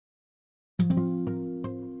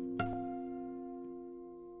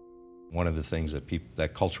One of the things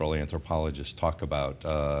that cultural anthropologists talk about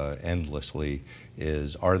endlessly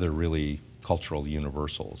is, are there really cultural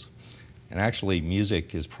universals? And actually,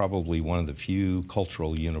 music is probably one of the few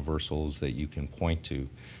cultural universals that you can point to,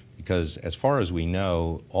 because as far as we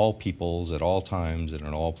know, all peoples at all times and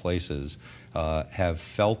in all places have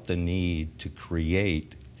felt the need to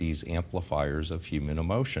create these amplifiers of human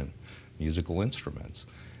emotion, musical instruments.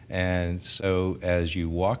 And so as you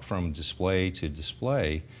walk from display to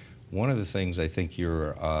display, one of the things I think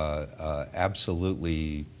you're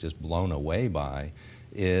absolutely just blown away by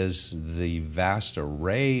is the vast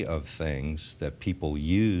array of things that people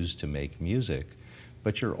use to make music,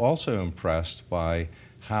 but you're also impressed by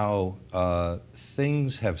how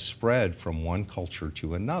things have spread from one culture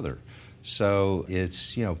to another. So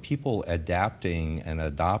it's, people adapting and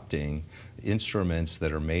adopting instruments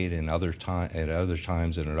that are made at other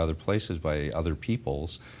times and in other places by other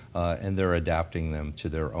peoples, and they're adapting them to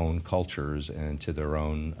their own cultures and to their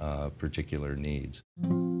own particular needs.